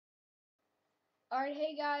Alright,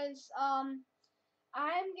 hey guys, I'm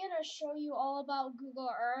gonna show you all about Google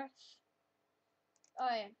Earth.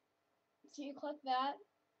 Alright, so you click that,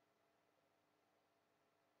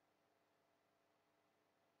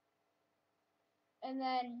 and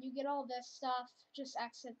then you get all this stuff. Just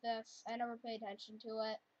exit this. I never pay attention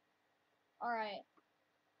to it. Alright,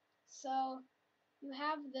 so you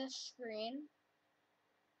have this screen,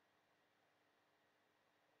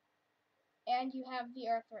 and you have the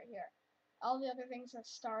Earth right here. All the other things are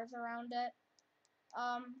stars around it.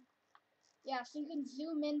 Yeah, so you can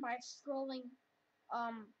zoom in by scrolling,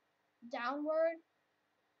 downward,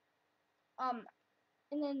 um,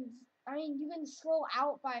 and then you can scroll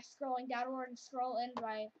out by scrolling downward and scroll in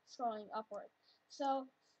by scrolling upward. So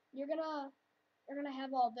you're gonna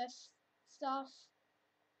have all this stuff.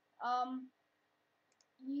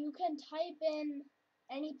 You can type in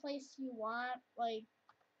any place you want, like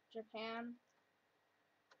Japan.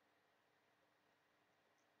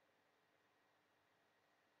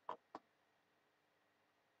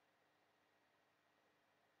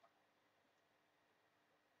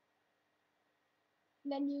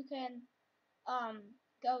 Then you can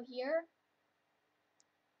go here,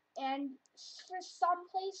 and for some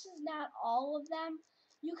places, not all of them,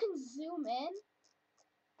 you can zoom in,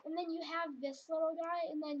 and then you have this little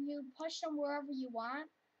guy, and then you push them wherever you want.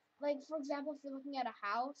 Like, for example, if you're looking at a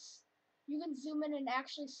house, you can zoom in and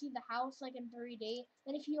actually see the house, like, in 3D.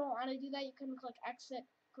 Then if you don't want to do that, you can click Exit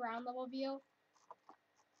Ground Level View.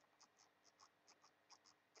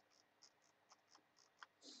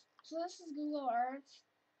 So this is Google Earth.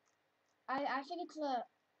 I think it's a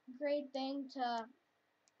great thing to,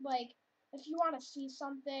 like, if you want to see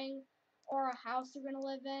something or a house you're going to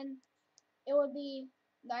live in, it would be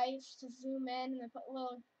nice to zoom in and then put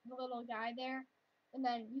the little guy there, and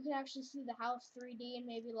then you can actually see the house 3D and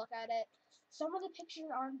maybe look at it. Some of the pictures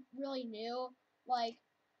aren't really new, like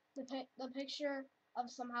the picture of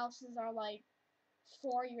some houses are like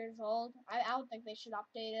 4 years old. I don't think they should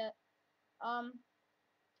update it.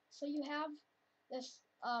 So you have this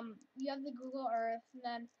you have the Google Earth, and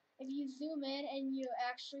then if you zoom in and you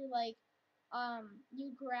actually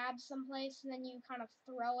you grab someplace and then you kind of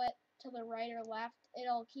throw it to the right or left,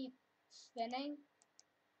 it'll keep spinning.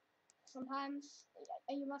 Sometimes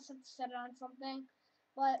you must have set it on something,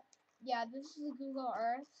 but yeah, this is Google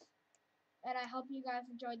Earth, and I hope you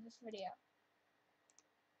guys enjoyed this video.